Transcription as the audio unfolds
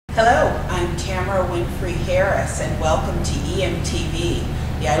Hello, I'm Tamara Winfrey Harris, and welcome to EMTV,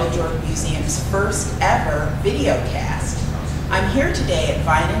 the Idle Museum's first ever video cast. I'm here today at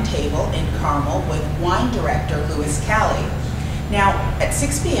Vine and Table in Carmel with wine director Louis Calli. Now, at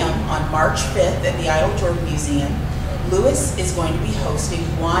 6 p.m. on March 5th at the Idle Museum, Louis is going to be hosting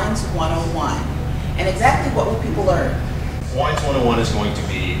Wines 101. And exactly what will people learn? Wines 101 is going to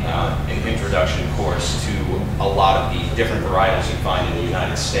be an introduction course to a lot of the different varietals you find in the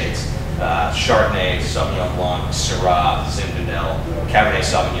United States. Chardonnay, Sauvignon Blanc, Syrah, Zinfandel, Cabernet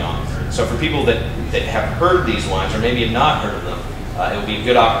Sauvignon. So for people that have heard these wines, or maybe have not heard of them, it will be a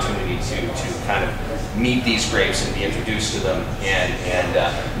good opportunity to kind of meet these grapes and be introduced to them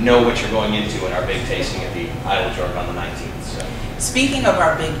and know what you're going into in our big tasting at the Idle on the 19th. So. Speaking of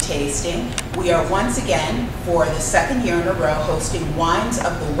our big tasting, we are once again, for the second year in a row, hosting Wines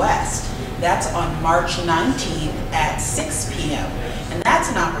of the West. That's on March 19th at 6 p.m. And that's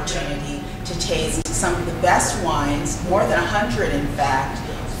an opportunity to taste some of the best wines, more than 100 in fact,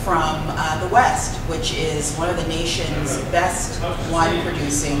 from the West, which is one of the nation's best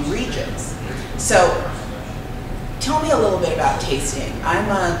wine-producing regions. So, tell me a little bit about tasting. I'm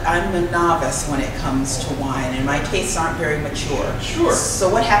a novice when it comes to wine, and my tastes aren't very mature. Sure. So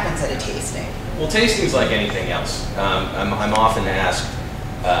what happens at a tasting? Well, tasting's like anything else. I'm often asked,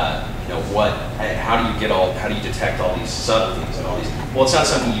 how do you detect all these subtleties and all these? Well, it's not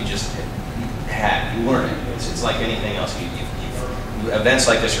something you just have. You learn it. It's like anything else. Events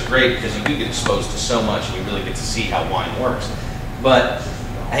like this are great because you do get exposed to so much, and you really get to see how wine works. But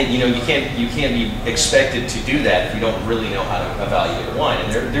you can't be expected to do that if you don't really know how to evaluate a wine.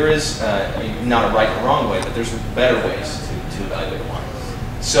 And there is not a right or wrong way, but there's better ways to evaluate a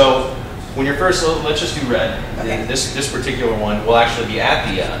wine. So when you're first, let's just do red. Okay. This particular one will actually be at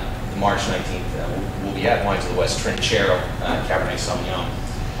the March 19th. We'll be at Wines of the West Trinchero Cabernet Sauvignon.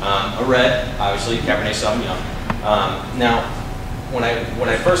 A red, obviously, Cabernet Sauvignon. Now, when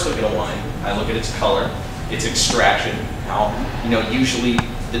I first look at a wine, I look at its color, its extraction. How usually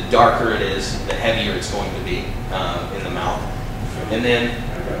the darker it is, the heavier it's going to be in the mouth. And then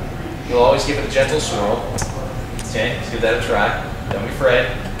you'll always give it a gentle swirl. Okay, let's give that a try. Don't be afraid.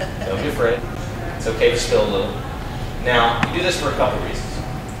 Don't be afraid. It's okay to spill a little. Now, you do this for a couple reasons.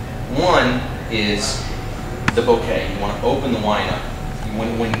 One is the bouquet. You want to open the wine up.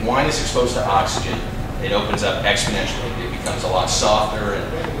 When wine is exposed to oxygen, it opens up exponentially. It becomes a lot softer,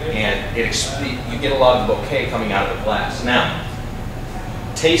 and you get a lot of the bouquet coming out of the glass. Now,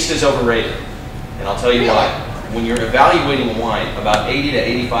 taste is overrated, and I'll tell you why. When you're evaluating a wine, about 80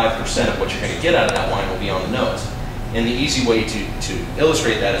 to 85% of what you're going to get out of that wine will be on the nose. And the easy way to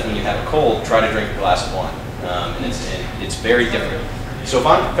illustrate that is when you have a cold, try to drink a glass of wine. And it's very different. So if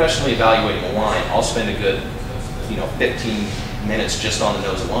I'm professionally evaluating a wine, I'll spend a good 15 minutes just on the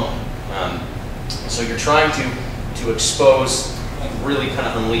nose alone. So you're trying to expose, really kind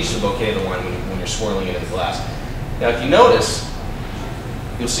of unleash the bouquet of the wine when you're swirling it in the glass. Now if you notice,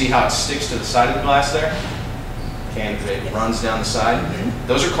 you'll see how it sticks to the side of the glass there. Okay, it runs down the side.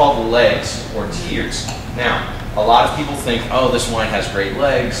 Those are called the legs or tears. Now, a lot of people think, oh, this wine has great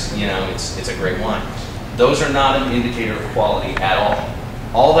legs, it's a great wine. Those are not an indicator of quality at all.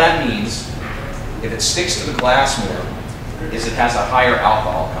 All that means, if it sticks to the glass more, is it has a higher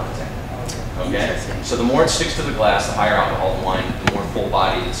alcohol content. Okay? So the more it sticks to the glass, the higher alcohol the wine, the more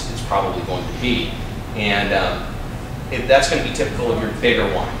full-bodied it's probably going to be. And that's going to be typical of your bigger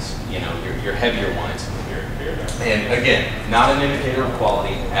wines, your heavier wines. And again, not an indicator of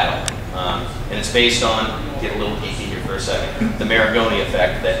quality at all. And it's based on, get a little geeky here for a second, the Maragoni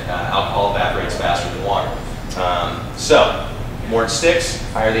effect that alcohol evaporates faster than water. So, the more it sticks,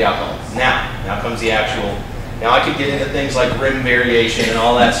 higher the alcohol. Now comes the actual. Now I could get into things like rim variation and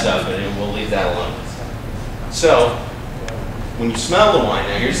all that stuff, but we'll leave that alone. So, when you smell the wine,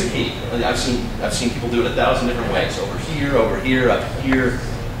 now here's the key. I've seen people do it 1,000 different ways. Over here, up here.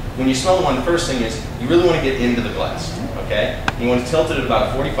 When you smell the wine, the first thing is you really want to get into the glass. Okay? You want to tilt it at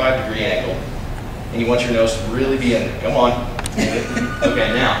about a 45-degree angle, and you want your nose to really be in it. Come on.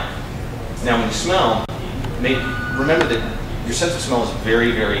 Okay. Now when you smell, remember that your sense of smell is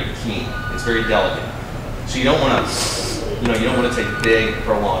very, very keen. It's very delicate. So you don't want to take big,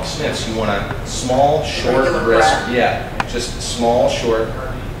 prolonged sniffs. You want a small, short, brisk. Yeah, just small, short.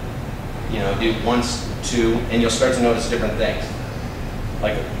 Do once, two, and you'll start to notice different things.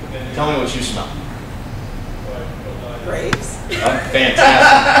 Like, tell me what you smell. Grapes.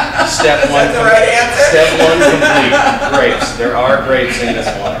 Fantastic. Step one. Is that the right answer? Step one complete. Grapes. There are grapes in this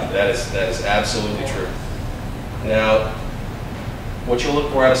wine. That is absolutely true. Now, what you'll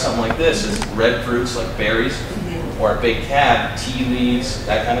look for out of something like this is red fruits like berries, or a big cab, tea leaves,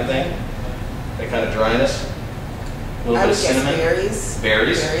 that kind of thing, that kind of dryness. A little bit of cinnamon. Berries.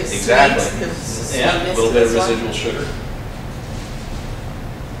 Berries, exactly. Yeah, a little bit of residual sugar.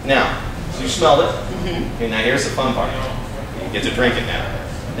 Now, so you smelled it. Okay, now here's the fun part. You get to drink it now.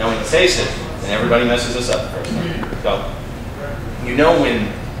 Now when you taste it, and everybody messes this up first. So, you know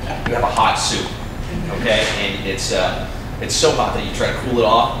when you have a hot soup, okay, and it's so hot that you try to cool it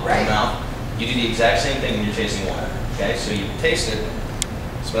off in your mouth. You do the exact same thing when you're tasting wine. Okay, so you taste it,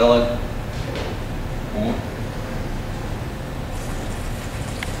 smell it.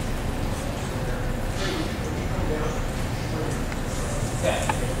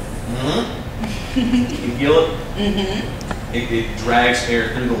 You feel it? It drags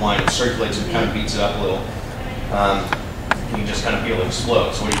air through the wine, it circulates, it kind of beats it up a little. And you just kind of feel it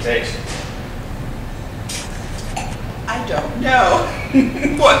explode. So what do you taste? I don't know.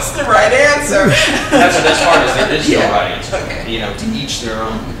 What's the right answer? That's the best part, is there is no right answer. Okay. You know, to each their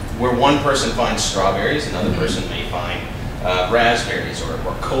own. Where one person finds strawberries, another person may find raspberries or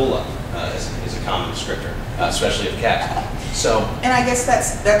cola is a common descriptor, especially of cats. So, and I guess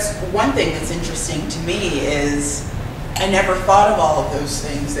that's one thing that's interesting to me is I never thought of all of those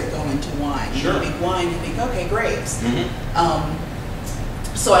things that go into wine. Sure. You think wine, you think, okay, grapes.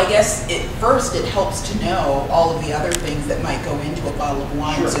 So I guess first it helps to know all of the other things that might go into a bottle of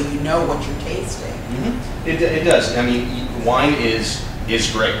wine, so you know what you're tasting. It does. I mean, wine is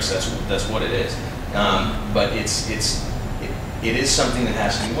grapes. That's what it is. But it is something that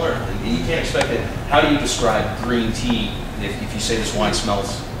has to be learned. And you can't expect it. How do you describe green tea? If you say this wine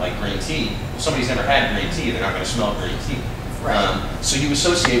smells like green tea, if somebody's never had green tea, they're not going to smell green tea. Right. So you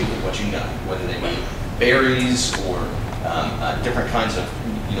associate with what you know, whether they be berries or different kinds of,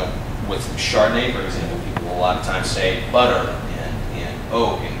 with Chardonnay, for example, people a lot of times say butter and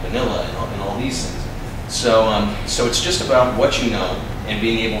oak and vanilla and all these things. So it's just about what you know and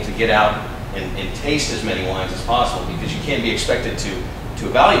being able to get out and taste as many wines as possible, because you can't be expected to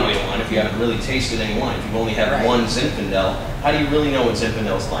evaluate a wine if you haven't really tasted any wine. If you've only had one Zinfandel, how do you really know what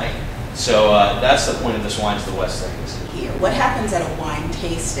Zinfandel's like? So that's the point of this Wines of the West thing. Here, what happens at a wine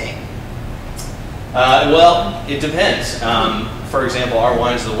tasting? Well, it depends. For example, our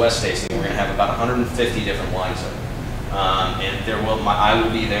Wines of the West tasting, we're going to have about 150 different wines of it. And I will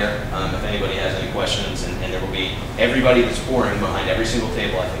be there if anybody has any questions, and there will be everybody that's pouring behind every single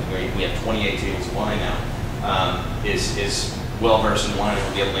table. I think we have 28 tables of wine now. Is well versed in wine and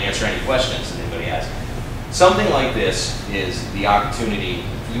will be able to answer any questions that anybody has. Something like this is the opportunity.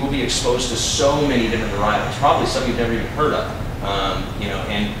 You will be exposed to so many different varietals, probably some you've never even heard of.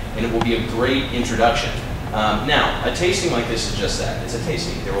 And it will be a great introduction. Now, a tasting like this is just that. It's a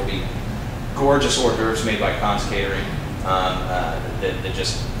tasting. There will be gorgeous hors d'oeuvres made by Cons Catering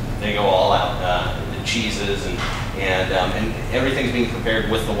they go all out. The cheeses and everything's being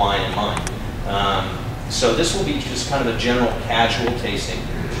prepared with the wine in mind. So this will be just kind of a general casual tasting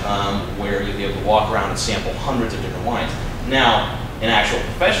where you'll be able to walk around and sample hundreds of different wines. Now, an actual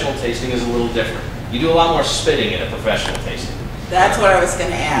professional tasting is a little different. You do a lot more spitting at a professional tasting. That's what I was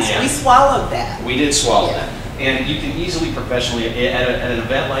going to ask. Yeah. We swallowed that. We did swallow that. And you can easily professionally, at an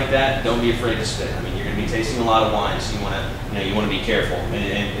event like that, don't be afraid to spit. I mean, you're going to be tasting a lot of wines. So you want to be careful.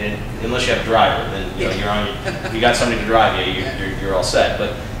 And unless you have a driver, then you're on. If you got somebody to drive you, you're all set.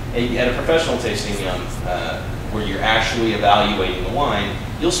 But at a professional tasting, where you're actually evaluating the wine,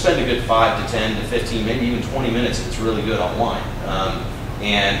 you'll spend a good 5 to 10 to 15, maybe even 20 minutes if it's really good on wine.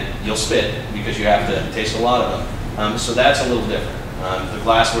 And you'll spit because you have to taste a lot of them. So that's a little different. The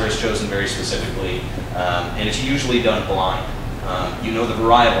glassware is chosen very specifically, and it's usually done blind. You know the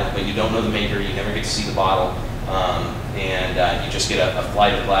varietal, but you don't know the maker. You never get to see the bottle, and you just get a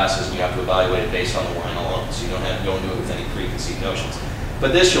flight of glasses, and you have to evaluate it based on the wine alone. So you don't have to go into it with any preconceived notions.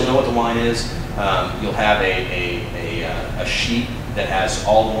 But this, you'll know what the wine is. You'll have a sheet that has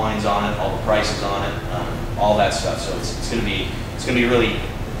all the wines on it, all the prices on it, all that stuff. So it's going to be really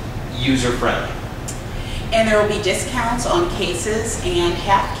user friendly. And there will be discounts on cases and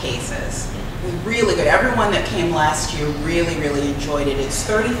half cases. Really good. Everyone that came last year really, really enjoyed it. It's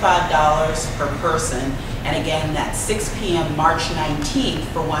 $35 per person. And again, that's 6 p.m. March 19th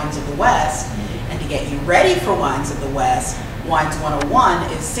for Wines of the West. And to get you ready for Wines of the West, Wines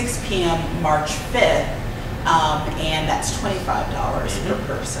 101 is 6 p.m. March 5th. And that's $25 per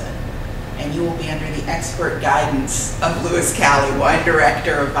person. And you will be under the expert guidance of Louis Calli, Wine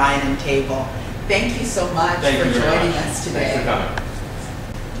Director of Vine and Table. Thank you so much for joining us today. Thanks for coming.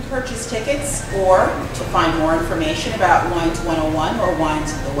 To purchase tickets or to find more information about Wines 101 or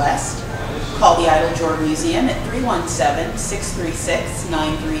Wines of the West, call the Idle Jord Museum at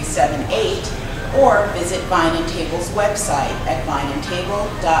 317-636-9378 or visit Vine and Table's website at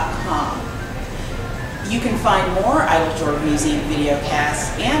vineandtable.com. You can find more Idlejord Museum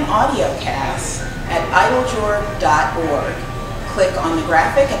videocasts and audiocasts at idlejord.org. Click on the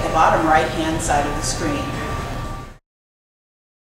graphic at the bottom right-hand side of the screen.